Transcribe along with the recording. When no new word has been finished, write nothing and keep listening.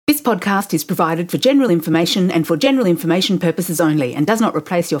This podcast is provided for general information and for general information purposes only and does not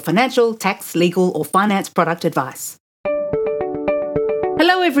replace your financial, tax, legal or finance product advice.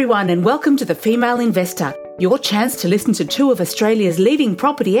 Hello everyone and welcome to The Female Investor, your chance to listen to two of Australia's leading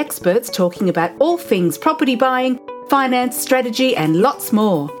property experts talking about all things property buying, finance, strategy and lots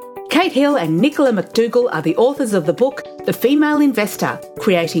more. Kate Hill and Nicola McDougall are the authors of the book The Female Investor,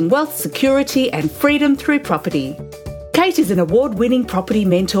 Creating Wealth, Security and Freedom Through Property. Kate is an award-winning property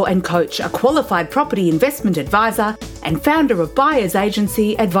mentor and coach, a qualified property investment advisor and founder of buyer's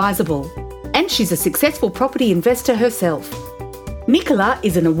agency Advisable. And she's a successful property investor herself. Nicola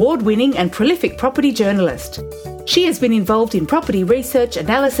is an award-winning and prolific property journalist. She has been involved in property research,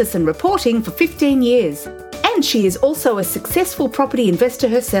 analysis and reporting for 15 years. And she is also a successful property investor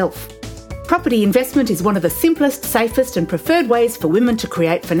herself. Property investment is one of the simplest, safest and preferred ways for women to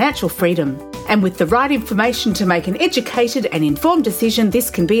create financial freedom. And with the right information to make an educated and informed decision, this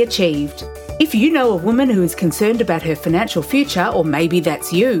can be achieved. If you know a woman who is concerned about her financial future, or maybe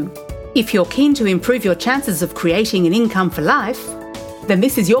that's you, if you're keen to improve your chances of creating an income for life, then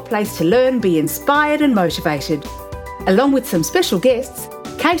this is your place to learn, be inspired and motivated. Along with some special guests,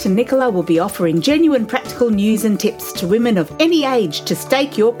 Kate and Nicola will be offering genuine practical news and tips to women of any age to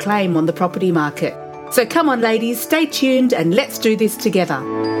stake your claim on the property market. So come on ladies, stay tuned and let's do this together.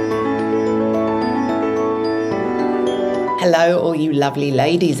 Hello, all you lovely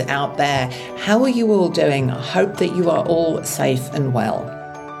ladies out there. How are you all doing? I hope that you are all safe and well.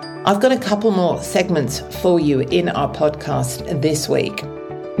 I've got a couple more segments for you in our podcast this week.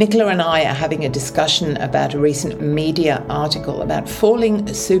 Nicola and I are having a discussion about a recent media article about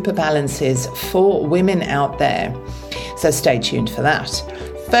falling super balances for women out there. So stay tuned for that.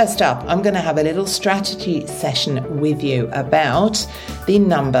 First up, I'm going to have a little strategy session with you about the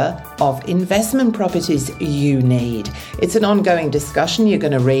number of investment properties you need. It's an ongoing discussion. You're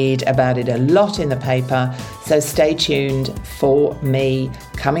going to read about it a lot in the paper. So stay tuned for me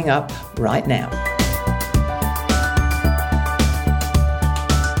coming up right now.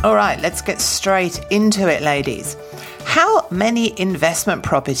 All right, let's get straight into it, ladies. How many investment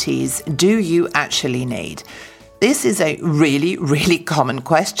properties do you actually need? This is a really, really common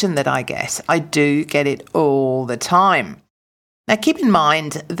question that I get. I do get it all the time. Now, keep in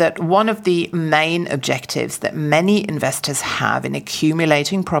mind that one of the main objectives that many investors have in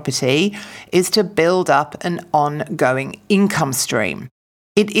accumulating property is to build up an ongoing income stream.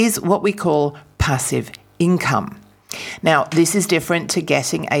 It is what we call passive income. Now, this is different to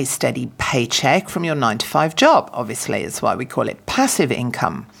getting a steady paycheck from your 9-to-5 job. Obviously, that's why we call it passive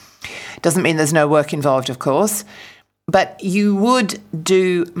income. Doesn't mean there's no work involved, of course, but you would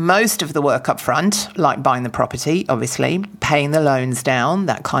do most of the work up front, like buying the property, obviously, paying the loans down,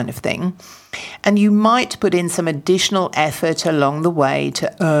 that kind of thing. And you might put in some additional effort along the way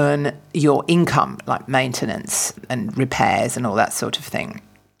to earn your income, like maintenance and repairs and all that sort of thing.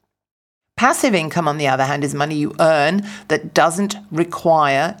 Passive income, on the other hand, is money you earn that doesn't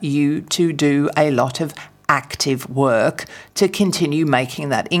require you to do a lot of active work to continue making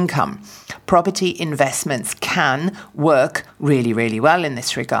that income. Property investments can work really, really well in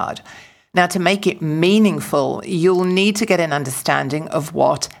this regard. Now, to make it meaningful, you'll need to get an understanding of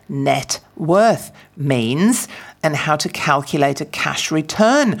what net worth means and how to calculate a cash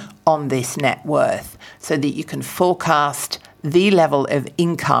return on this net worth so that you can forecast the level of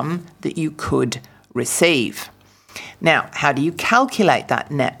income that you could receive. Now, how do you calculate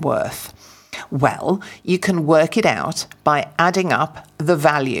that net worth? Well, you can work it out by adding up the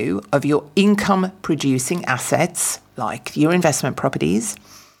value of your income-producing assets, like your investment properties,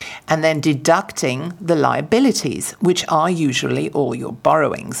 and then deducting the liabilities, which are usually all your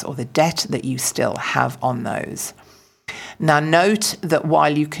borrowings or the debt that you still have on those. Now, note that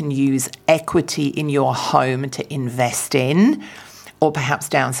while you can use equity in your home to invest in, or perhaps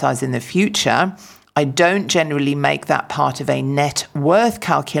downsize in the future, I don't generally make that part of a net worth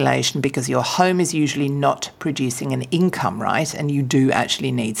calculation because your home is usually not producing an income, right? And you do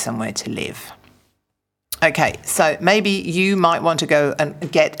actually need somewhere to live. Okay, so maybe you might want to go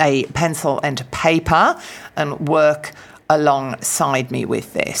and get a pencil and paper and work alongside me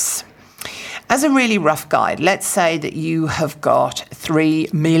with this. As a really rough guide, let's say that you have got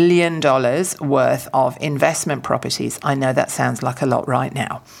 $3 million worth of investment properties. I know that sounds like a lot right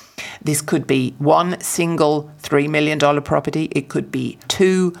now. This could be one single $3 million property. It could be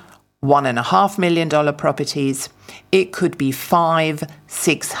two $1.5 million properties. It could be $500,000,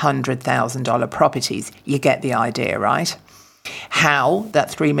 $600,000 properties. You get the idea, right? How that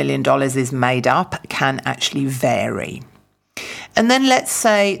 $3 million is made up can actually vary. And then let's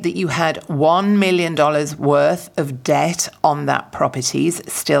say that you had $1 million worth of debt on that properties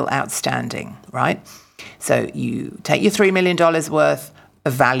still outstanding, right? So you take your $3 million worth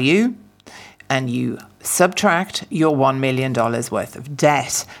of value and you subtract your $1 million worth of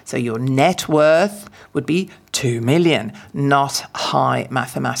debt. So your net worth would be $2 million, not high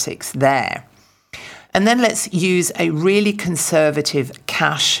mathematics there. And then let's use a really conservative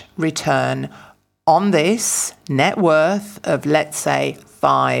cash return on this net worth of, let's say,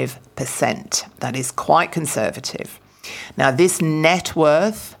 5%. That is quite conservative. Now, this net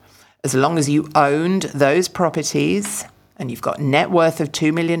worth, as long as you owned those properties and you've got net worth of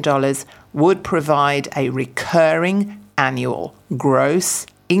 $2 million, would provide a recurring annual gross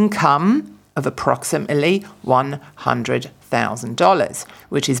income of approximately $100,000,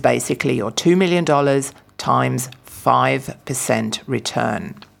 which is basically your $2 million times 5%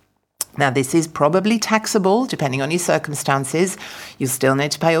 return. Now, this is probably taxable, depending on your circumstances. You still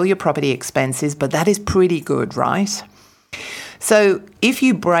need to pay all your property expenses, but that is pretty good, right? So if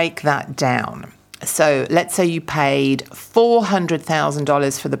you break that down, so let's say you paid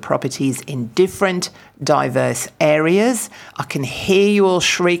 $400,000 for the properties in different diverse areas. I can hear you all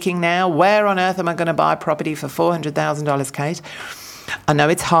shrieking now, where on earth am I going to buy a property for $400,000, Kate? I know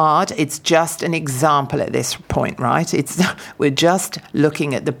it's hard. It's just an example at this point, right? We're just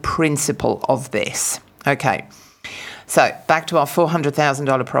looking at the principle of this. Okay, so back to our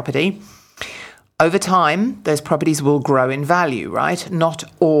 $400,000 property. Over time, those properties will grow in value, right? Not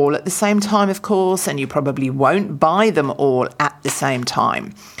all at the same time, of course, and you probably won't buy them all at the same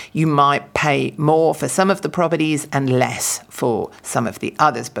time. You might pay more for some of the properties and less for some of the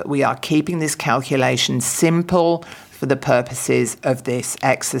others, but we are keeping this calculation simple for the purposes of this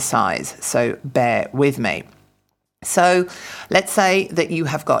exercise, so bear with me. So let's say that you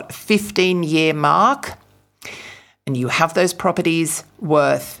have got a 15-year mark and you have those properties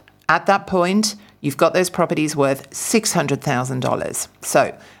worth, at that point, you've got those properties worth $600,000.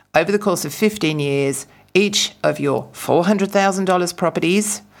 So over the course of 15 years, each of your $400,000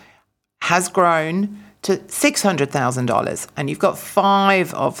 properties has grown to $600,000, and you've got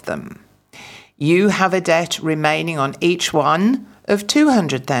 5 of them. You have a debt remaining on each one of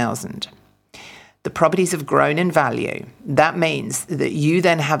 $200,000. The properties have grown in value. That means that you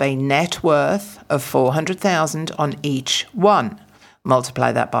then have a net worth of $400,000 on each one.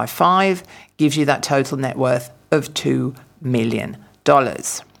 Multiply that by 5, gives you that total net worth of $2 million.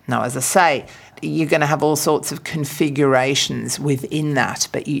 Now, as I say, you're going to have all sorts of configurations within that.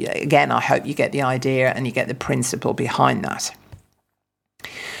 But again, I hope you get the idea and you get the principle behind that.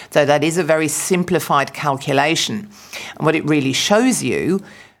 So that is a very simplified calculation. And what it really shows you,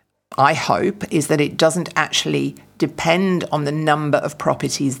 I hope, is that it doesn't actually depend on the number of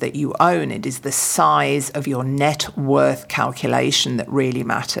properties that you own. It is the size of your net worth calculation that really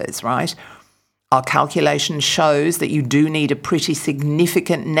matters, right? Our calculation shows that you do need a pretty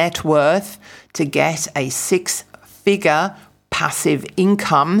significant net worth to get a 6-figure passive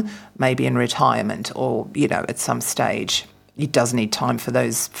income, maybe in retirement or, at some stage. It does need time for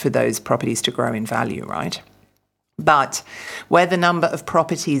those properties to grow in value, right? But where the number of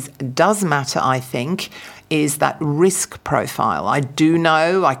properties does matter, I think, is that risk profile. I do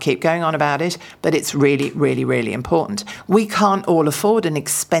know, I keep going on about it, but it's really, really, really important. We can't all afford an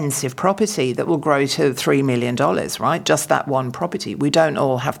expensive property that will grow to $3 million, right? Just that one property. We don't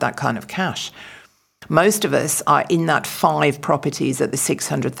all have that kind of cash. Most of us are in that 5 properties at the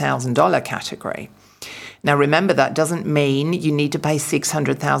 $600,000 category. Now, remember, that doesn't mean you need to pay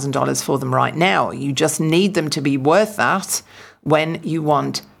 $600,000 for them right now. You just need them to be worth that when you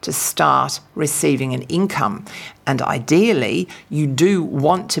want to start receiving an income. And ideally, you do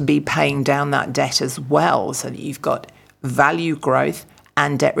want to be paying down that debt as well, so that you've got value growth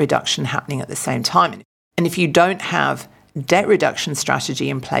and debt reduction happening at the same time. And if you don't have debt reduction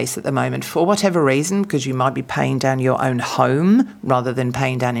strategy in place at the moment, for whatever reason, because you might be paying down your own home rather than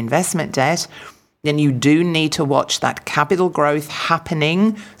paying down investment debt, then you do need to watch that capital growth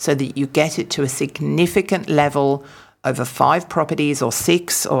happening so that you get it to a significant level over 5 properties or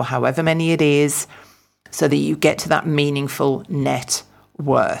 6 or however many it is, so that you get to that meaningful net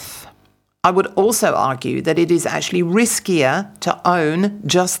worth. I would also argue that it is actually riskier to own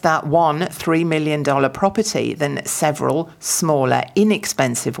just that one $3 million property than several smaller,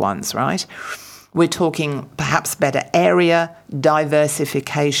 inexpensive ones, right? We're talking perhaps better area,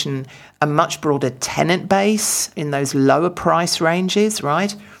 diversification, a much broader tenant base in those lower price ranges,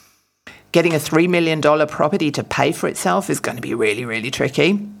 right? Getting a $3 million property to pay for itself is going to be really, really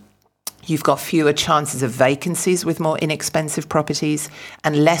tricky. You've got fewer chances of vacancies with more inexpensive properties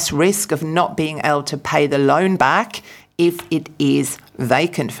and less risk of not being able to pay the loan back if it is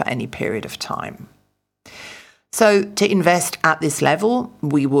vacant for any period of time. So to invest at this level,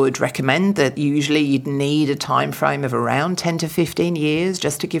 we would recommend that usually you'd need a time frame of around 10 to 15 years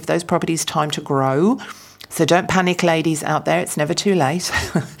just to give those properties time to grow. So don't panic, ladies out there. It's never too late.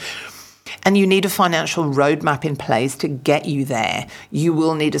 And you need a financial roadmap in place to get you there. You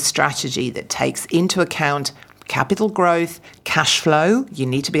will need a strategy that takes into account capital growth, cash flow. You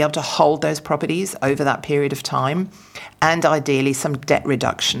need to be able to hold those properties over that period of time, and ideally some debt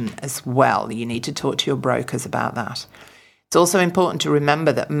reduction as well. You need to talk to your brokers about that. It's also important to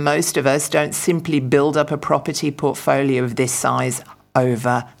remember that most of us don't simply build up a property portfolio of this size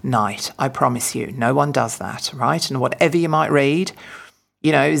overnight. I promise you, no one does that, right? And whatever you might read,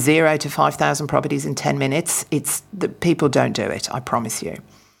 0 to 5,000 properties in 10 minutes, people don't do it, I promise you.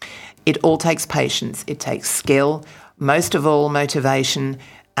 It all takes patience, it takes skill, most of all motivation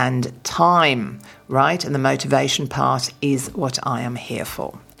and time, right? And the motivation part is what I am here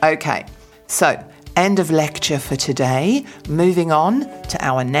for. Okay, so end of lecture for today. Moving on to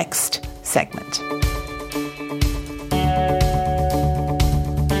our next segment.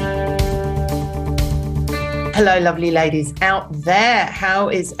 Hello, lovely ladies out there. How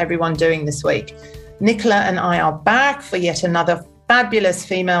is everyone doing this week? Nicola and I are back for yet another fabulous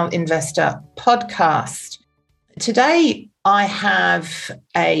Female Investor podcast. Today, I have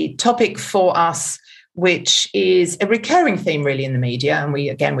a topic for us, which is a recurring theme really in the media. And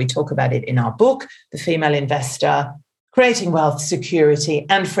we talk about it in our book, The Female Investor, Creating Wealth, Security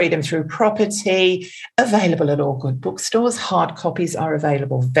and Freedom Through Property, available at all good bookstores. Hard copies are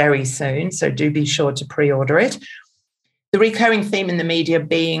available very soon, so do be sure to pre-order it. The recurring theme in the media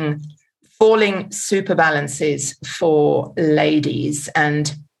being falling super balances for ladies.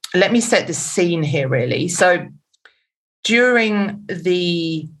 And let me set the scene here, really. So during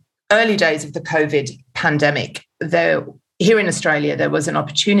the early days of the COVID pandemic, here in Australia, there was an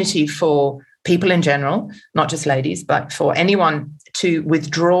opportunity for people in general, not just ladies, but for anyone to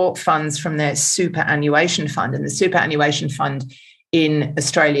withdraw funds from their superannuation fund. And the superannuation fund in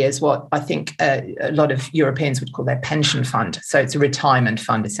Australia is what I think a lot of Europeans would call their pension fund. So it's a retirement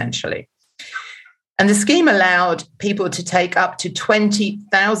fund, essentially. And the scheme allowed people to take up to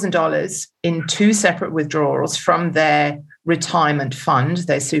 $20,000 in two separate withdrawals from their retirement fund,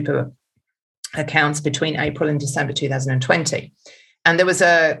 their super accounts, between April and December 2020. And there was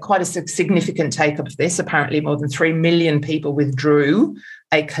quite a significant take-up of this. Apparently, more than 3 million people withdrew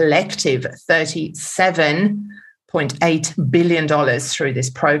a collective $37.8 billion through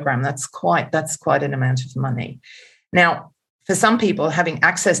this program. That's quite an amount of money. Now, for some people, having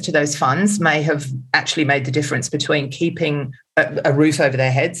access to those funds may have actually made the difference between keeping a roof over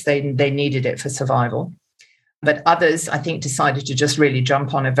their heads. They needed it for survival. But others, I think, decided to just really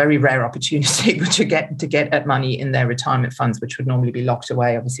jump on a very rare opportunity to get at money in their retirement funds, which would normally be locked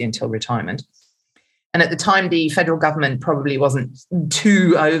away, obviously, until retirement. And at the time, the federal government probably wasn't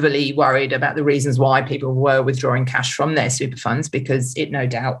too overly worried about the reasons why people were withdrawing cash from their super funds, because it no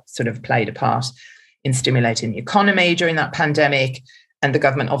doubt sort of played a part in stimulating the economy during that pandemic. And the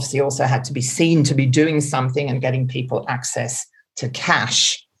government obviously also had to be seen to be doing something and getting people access to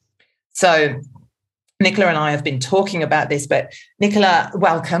cash. So Nicola and I have been talking about this, but Nicola,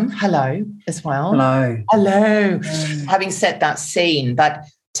 welcome. Hello as well. Hello. Having set that scene, but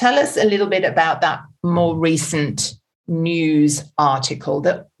tell us a little bit about that more recent news article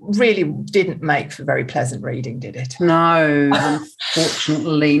that really didn't make for very pleasant reading, did it? No,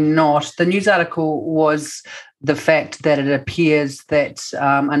 unfortunately not. The news article was the fact that it appears that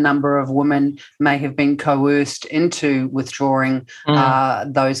a number of women may have been coerced into withdrawing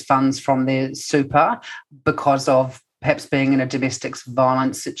those funds from their super because of perhaps being in a domestic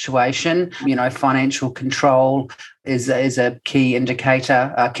violence situation. Financial control is a key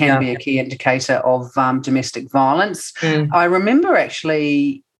indicator, can be a key indicator of domestic violence. I remember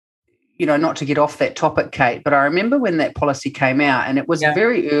actually, not to get off that topic, Kate, but I remember when that policy came out, and it was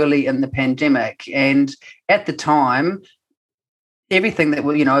very early in the pandemic. And at the time, everything that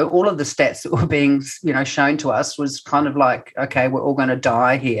all of the stats that were being, shown to us was kind of like, okay, we're all going to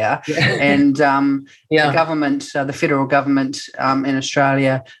die here. And the government, the federal government in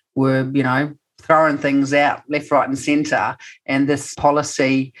Australia were, throwing things out left, right and centre. And this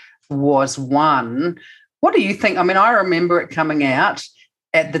policy was one. What do you think? I mean, I remember it coming out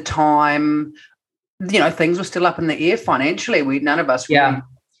at the time, things were still up in the air financially. None of us really knew what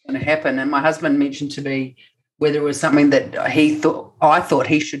was going to happen. And my husband mentioned to me whether it was something that I thought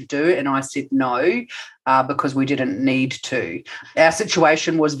he should do, and I said no, because we didn't need to. Our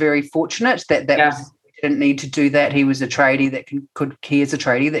situation was very fortunate that we didn't need to do that. He was a tradie that he is a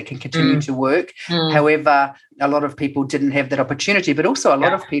tradie that can continue to work. However, a lot of people didn't have that opportunity, but also a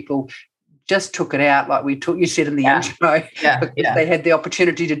lot of people just took it out, like you said in the intro, because they had the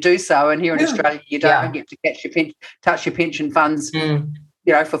opportunity to do so. And here in Australia, you don't get to touch your pension funds,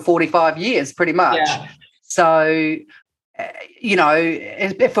 for 45 years, pretty much. Yeah. So,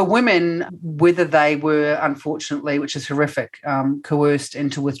 for women, whether they were, unfortunately, which is horrific, coerced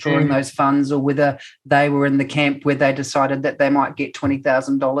into withdrawing those funds, or whether they were in the camp where they decided that they might get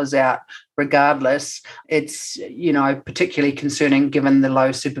 $20,000 out regardless, it's, particularly concerning given the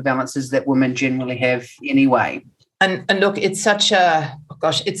low super balances that women generally have anyway. And look, it's such a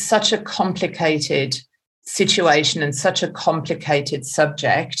complicated situation and such a complicated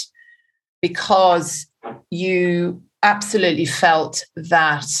subject, because you absolutely felt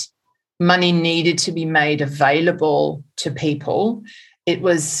that money needed to be made available to people. It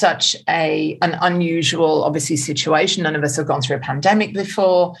was such an unusual, obviously, situation. None of us have gone through a pandemic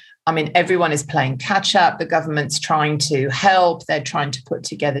before. I mean, everyone is playing catch up. The government's trying to help. They're trying to put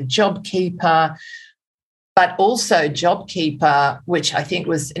together JobKeeper. But also JobKeeper, which I think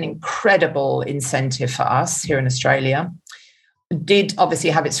was an incredible incentive for us here in Australia, did obviously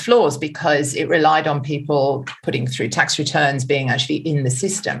have its flaws because it relied on people putting through tax returns, being actually in the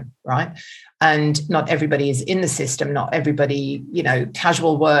system, right? And not everybody is in the system. Not everybody,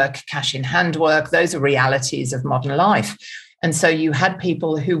 casual work, cash in hand work, those are realities of modern life. And so you had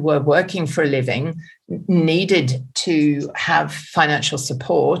people who were working for a living, needed to have financial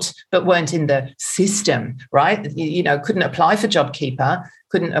support, but weren't in the system, right? Couldn't apply for JobKeeper,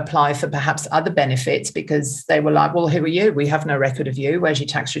 couldn't apply for perhaps other benefits because they were like, well, who are you? We have no record of you. Where's your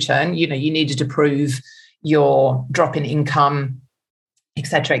tax return? You needed to prove your drop in income, et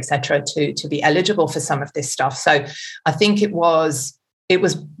cetera, to be eligible for some of this stuff. So I think it was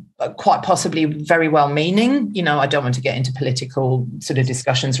quite possibly very well-meaning. I don't want to get into political sort of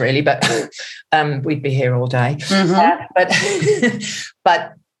discussions really, but we'd be here all day.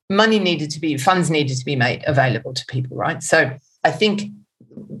 But funds needed to be made available to people, right? So I think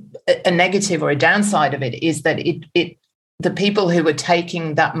a negative or a downside of it is that the people who were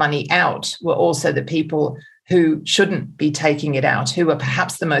taking that money out were also the people who shouldn't be taking it out, who were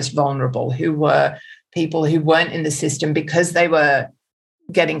perhaps the most vulnerable, who were people who weren't in the system because they were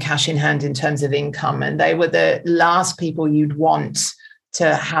getting cash in hand in terms of income, and they were the last people you'd want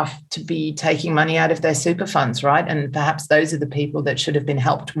to have to be taking money out of their super funds, right? And perhaps those are the people that should have been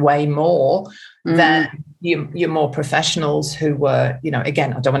helped way more than your more professionals who were,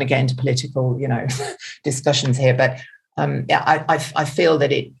 again, I don't want to get into political, discussions here, but I feel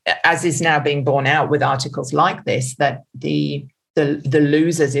that it, as is now being borne out with articles like this, that the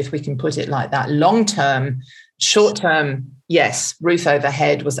losers, if we can put it like that, long-term, short-term, yes, roof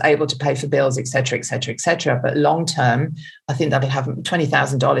overhead, was able to pay for bills, et cetera. But long-term, I think that'll have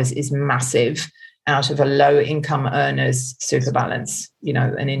 $20,000 is massive out of a low-income earner's super balance,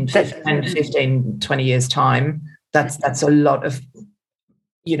 and in 15, 20 years' time, that's a lot of,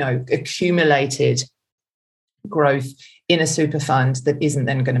 accumulated growth in a super fund that isn't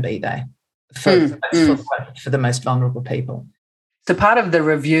then going to be there for the most vulnerable people. So part of the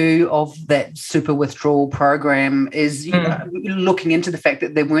review of that super withdrawal program is looking into the fact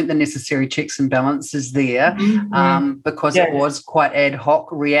that there weren't the necessary checks and balances there because it was quite ad hoc,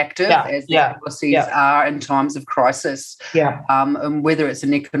 reactive, as the policies are in times of crisis. And whether it's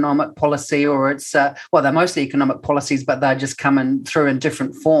an economic policy or it's, they're mostly economic policies, but they're just coming through in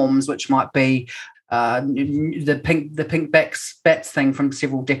different forms, which might be the pink bats thing from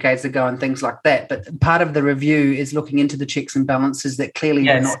several decades ago and things like that. But part of the review is looking into the checks and balances that clearly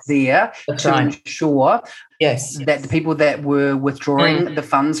were not there ensure that the people that were withdrawing the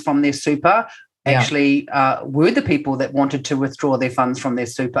funds from their super actually were the people that wanted to withdraw their funds from their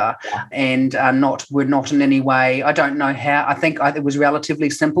super and were not in any way. I don't know how. I think it was relatively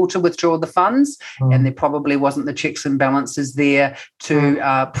simple to withdraw the funds, and there probably wasn't the checks and balances there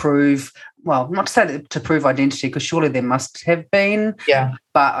to prove. Well, not to say that to prove identity, because surely there must have been.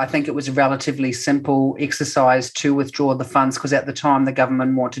 But I think it was a relatively simple exercise to withdraw the funds because at the time the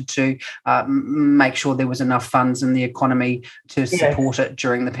government wanted to make sure there was enough funds in the economy to support it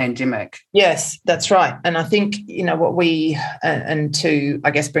during the pandemic. Yes, that's right. And I think, what we, and to, I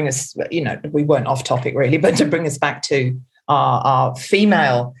guess, bring us, we weren't off topic really, but to bring us back to our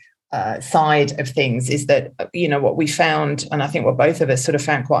female side of things is that, what we found, and I think what both of us sort of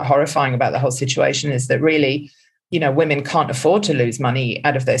found quite horrifying about the whole situation is that really, women can't afford to lose money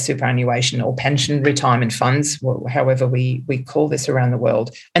out of their superannuation or pension retirement funds, however we call this around the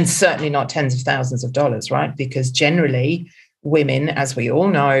world, and certainly not tens of thousands of dollars, right? Because generally women, as we all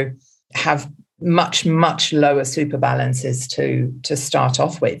know, have much, much lower super balances to start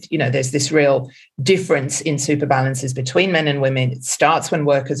off with. There's this real difference in super balances between men and women. It starts when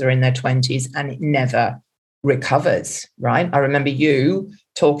workers are in their 20s and it never recovers, right? I remember you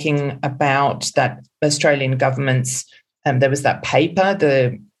talking about that Australian government's, there was that paper,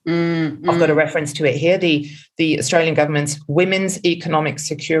 I've got a reference to it here, the Australian government's Women's Economic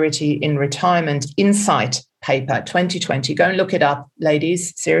Security in Retirement Insight paper 2020. Go and look it up,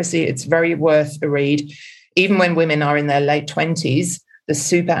 ladies. Seriously, it's very worth a read. Even when women are in their late 20s, the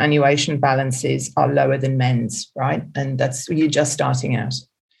superannuation balances are lower than men's, right? And that's you just starting out.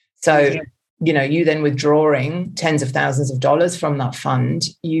 So, you then withdrawing tens of thousands of dollars from that fund,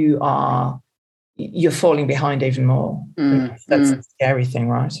 you're falling behind even more. That's a scary thing,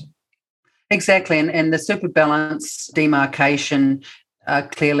 right? Exactly. And the super balance demarcation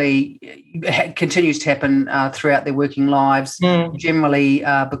clearly continues to happen throughout their working lives, generally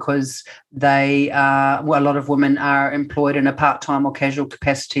because a lot of women are employed in a part-time or casual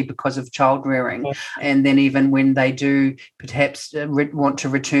capacity because of child rearing. And then even when they do perhaps want to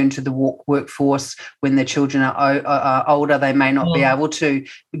return to the workforce when their children are older, they may not be able to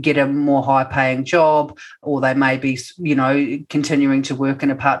get a more high-paying job, or they may be, continuing to work in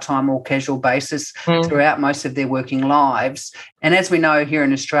a part-time or casual basis throughout most of their working lives. And as we know here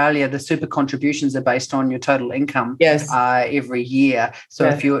in Australia, the super contributions are based on your total income every year. So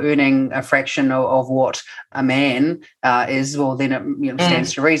if you're earning a fraction of what a man is, well, then it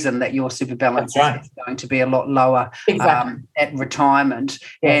stands to reason that your super balance is going to be a lot lower at retirement.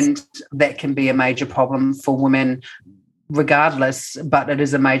 And that can be a major problem for women regardless, but it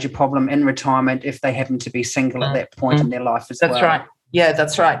is a major problem in retirement if they happen to be single at that point in their life as well. That's right. Yeah,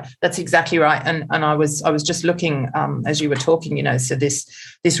 that's right. That's exactly right. And I was just looking as you were talking, so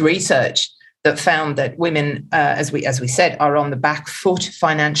this research that found that women, as we said, are on the back foot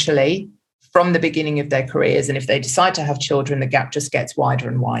financially from the beginning of their careers. And if they decide to have children, the gap just gets wider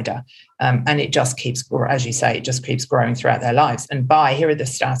and wider. And it just keeps, as you say, it just keeps growing throughout their lives. And here are the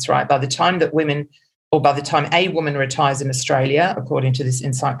stats, right? By the time a woman retires in Australia, according to this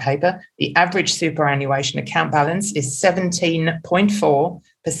Insight paper, the average superannuation account balance is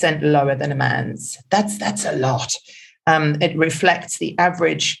 17.4% lower than a man's. That's a lot. It reflects the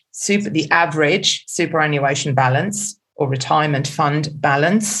average superannuation balance or retirement fund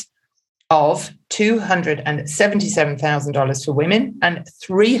balance of $277,000 for women and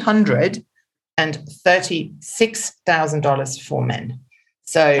 $336,000 for men.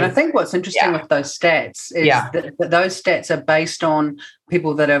 So, and I think what's interesting with those stats is that those stats are based on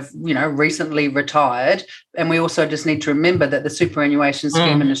people that have, recently retired. And we also just need to remember that the superannuation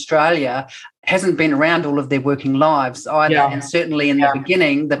scheme in Australia hasn't been around all of their working lives either. And certainly in the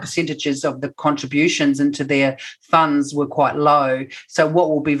beginning, the percentages of the contributions into their funds were quite low. So what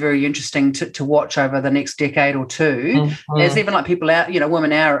will be very interesting to watch over the next decade or two is even like people out,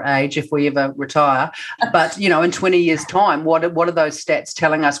 women our age, if we ever retire, but, in 20 years' time, what are those stats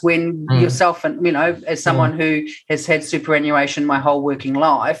telling us when yourself and, as someone who has had superannuation my whole working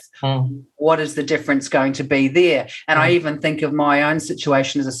life, what is the difference going to be there? And I even think of my own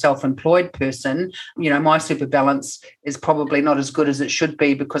situation as a self-employed person. My super balance is probably not as good as it should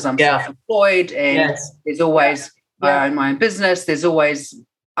be because I'm self-employed and there's always I own my own business. There's always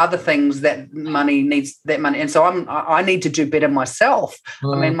other things that money needs that money. And so I need to do better myself.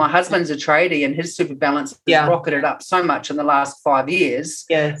 I mean, my husband's a tradie and his super balance has rocketed up so much in the last 5 years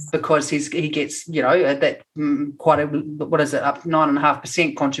because he gets, that quite a, what is it, up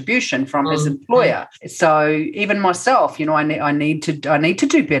 9.5% contribution from his employer. So even myself, I need to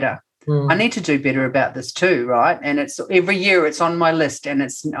do better. I need to do better about this too, right? And it's every year it's on my list and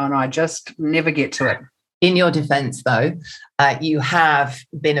I just never get to it. In your defense, though, you have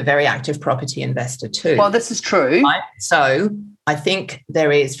been a very active property investor too. Well, this is true. Right? So I think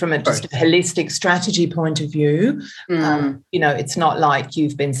there is, from just a holistic strategy point of view, it's not like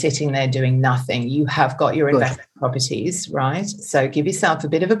you've been sitting there doing nothing. You have got your investment properties, right? So give yourself a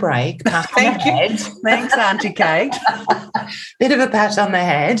bit of a break. Thank you. Thanks, Auntie Kate. Bit of a pat on the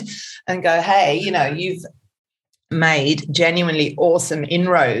head and go, hey, you've made genuinely awesome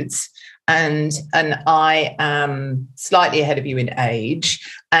inroads. And I am slightly ahead of you in age.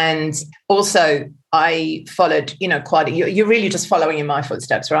 And also I followed, you're really just following in my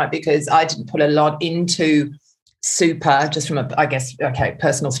footsteps, right? Because I didn't put a lot into super, just from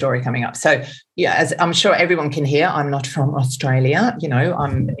personal story coming up. So as I'm sure everyone can hear, I'm not from Australia.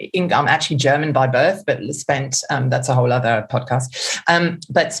 I'm actually German by birth, but spent, that's a whole other podcast,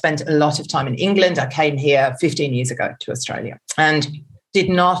 but spent a lot of time in England. I came here 15 years ago to Australia and did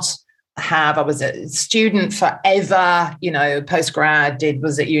not I was a student forever, post-grad,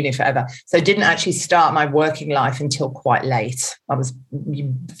 was at uni forever. So didn't actually start my working life until quite late. I was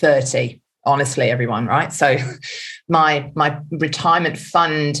 30, honestly, everyone, right? So my retirement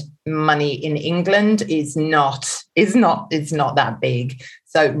fund money in England is not that big.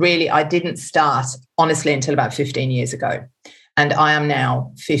 So really, I didn't start, honestly, until about 15 years ago. And I am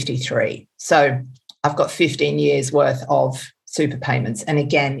now 53. So I've got 15 years worth of super payments. And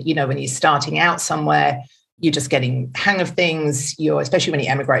again, when you're starting out somewhere, you're just getting hang of things. Especially when you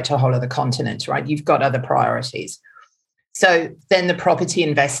emigrate to a whole other continent, right? You've got other priorities. So then the property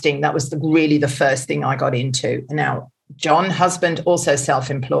investing, that was really the first thing I got into. Now, John, husband, also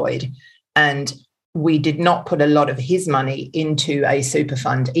self-employed, and we did not put a lot of his money into a super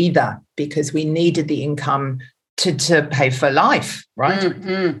fund either, because we needed the income to pay for life, right?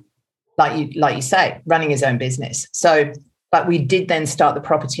 Mm-hmm. Like you say, running his own business. So, but we did then start the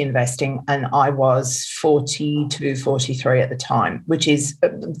property investing, and I was 42, 43 at the time, which is,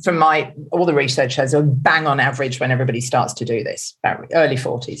 from all the research shows, a bang on average when everybody starts to do this, early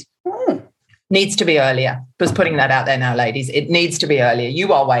 40s. Needs to be earlier. Just putting that out there now, ladies. It needs to be earlier.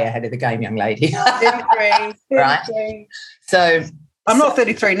 You are way ahead of the game, young lady. 33. Right? So I'm not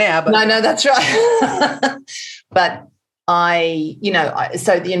 33 now, but no, that's right. But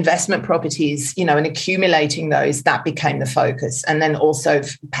so the investment properties, and accumulating those, that became the focus. And then also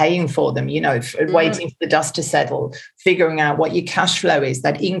paying for them, waiting for the dust to settle, figuring out what your cash flow is,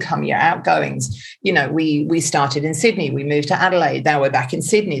 that income, your outgoings. We started in Sydney, we moved to Adelaide, now we're back in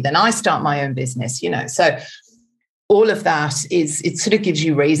Sydney. Then I start my own business, So all of that it sort of gives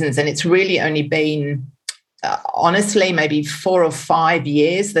you reasons. And it's really only been, honestly, maybe 4 or 5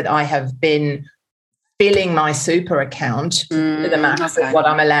 years that I have been filling my super account to the max of what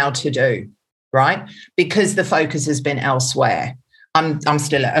I'm allowed to do, right? Because the focus has been elsewhere. I'm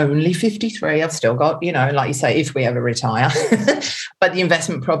still only 53. I've still got, like you say, if we ever retire. But the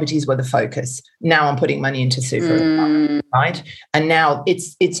investment properties were the focus. Now I'm putting money into super, right? And now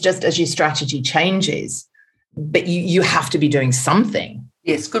it's just as your strategy changes, but you have to be doing something.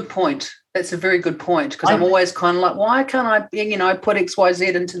 Yes, good point. That's a very good point, because I'm always kind of like, why can't I, put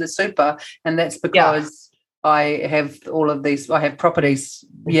XYZ into the super? And that's because I have all of these, I have properties.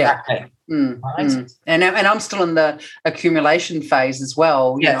 Exactly. Yeah. Right. And I'm still in the accumulation phase as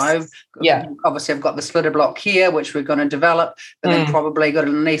well. Obviously I've got the splitter block here, which we're going to develop, but then probably got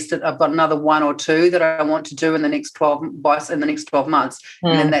I've got another 1 or 2 that I want to do in the next 12 months.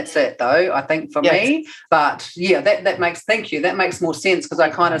 And then that's it though, I think, for me. But that makes more sense, because I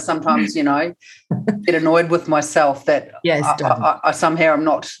kind of sometimes, get annoyed with myself that I somehow am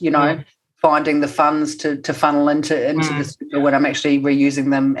not, finding the funds to funnel into the super when I'm actually reusing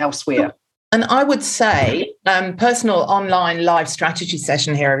them elsewhere. And I would say, personal online live strategy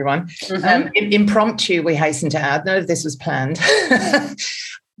session here, everyone. Impromptu, we hasten to add. None of this was planned.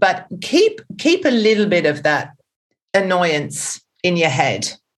 But keep a little bit of that annoyance in your head,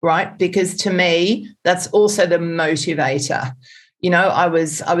 right? Because to me, that's also the motivator. I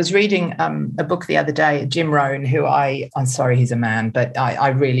was reading a book the other day, Jim Rohn, who I'm sorry he's a man, but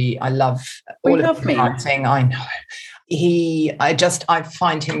I love all of his writing. I know. I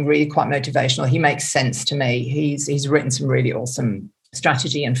find him really quite motivational. He makes sense to me. He's written some really awesome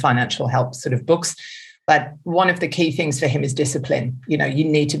strategy and financial help sort of books. But one of the key things for him is discipline. You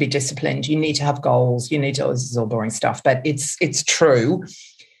need to be disciplined. You need to have goals. This is all boring stuff, but it's true.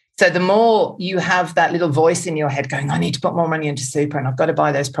 So the more you have that little voice in your head going, I need to put more money into super and I've got to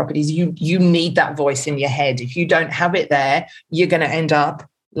buy those properties, you need that voice in your head. If you don't have it there, you're going to end up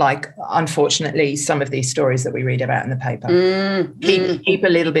like, unfortunately, some of these stories that we read about in the paper. Keep a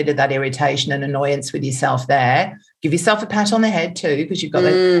little bit of that irritation and annoyance with yourself there. Give yourself a pat on the head too, because you've got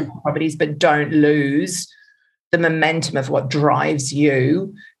those properties, but don't lose the momentum of what drives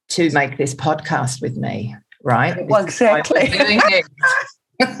you to make this podcast with me, right? Well, exactly.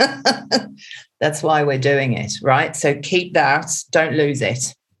 That's why we're doing it, right? So keep that, don't lose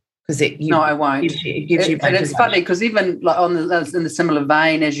it, because I won't. It gives you and it's funny because even like in the similar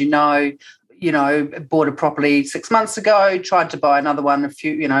vein, as bought a property 6 months ago, tried to buy another one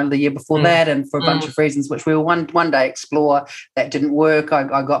the year before that, and for a bunch of reasons which we will one day explore, that didn't work.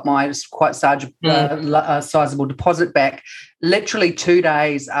 I got my quite sizable deposit back. Literally 2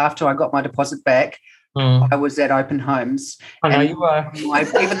 days after I got my deposit back, I was at Open Homes. I know you were.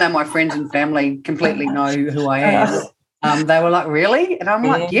 Even though my friends and family completely know who I am, they were like, really? And I'm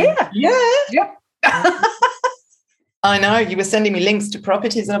like, yeah. Yep. I know. You were sending me links to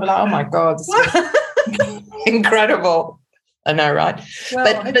properties and I'm like, oh, my God. Incredible. I know, right?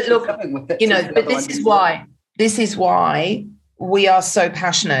 Well, but look, but this is why we are so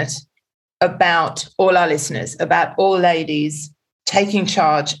passionate about all our listeners, about all ladies taking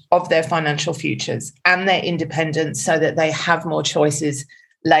charge of their financial futures and their independence so that they have more choices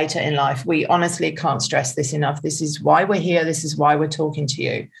later in life. We honestly can't stress this enough. This is why we're here. This is why we're talking to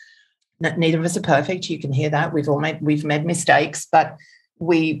you. Neither of us are perfect. You can hear that. We've made mistakes, but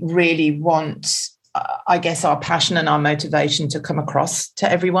we really want, I guess, our passion and our motivation to come across to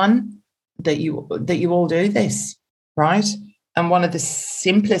everyone that you all do this, right? And one of the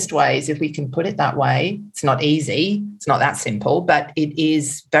simplest ways, if we can put it that way, it's not easy, it's not that simple, but it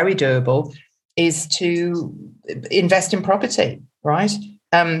is very doable, is to invest in property, right?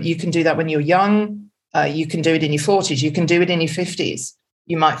 You can do that when you're young. You can do it in your 40s. You can do it in your 50s.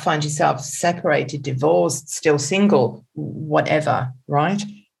 You might find yourself separated, divorced, still single, whatever, right?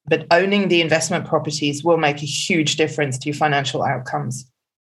 But owning the investment properties will make a huge difference to your financial outcomes.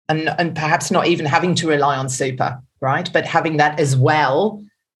 And perhaps not even having to rely on super, right? But having that as well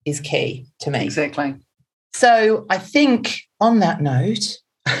is key to me. Exactly. So I think on that note,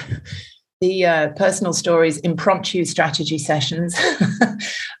 the personal stories, impromptu strategy sessions,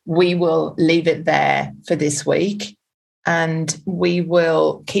 we will leave it there for this week. And we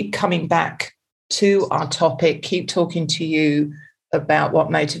will keep coming back to our topic, keep talking to you about what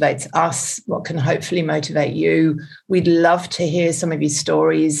motivates us, what can hopefully motivate you. We'd love to hear some of your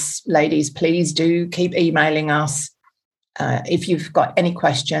stories. Ladies, please do keep emailing us if you've got any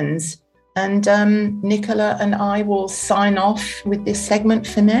questions. And Nicola and I will sign off with this segment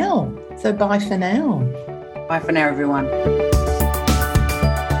for now. So bye for now. Bye for now, everyone.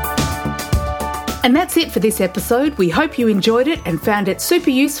 And that's it for this episode. We hope you enjoyed it and found it super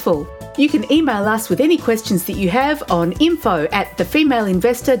useful. You can email us with any questions that you have on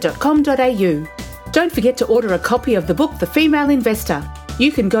info@thefemaleinvestor.com.au. Don't forget to order a copy of the book, The Female Investor.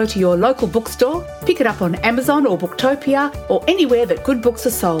 You can go to your local bookstore, pick it up on Amazon or Booktopia or anywhere that good books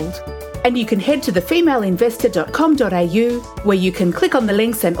are sold. And you can head to thefemaleinvestor.com.au where you can click on the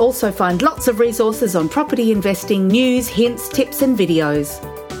links and also find lots of resources on property investing, news, hints, tips and videos.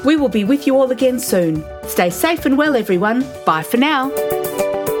 We will be with you all again soon. Stay safe and well, everyone. Bye for now.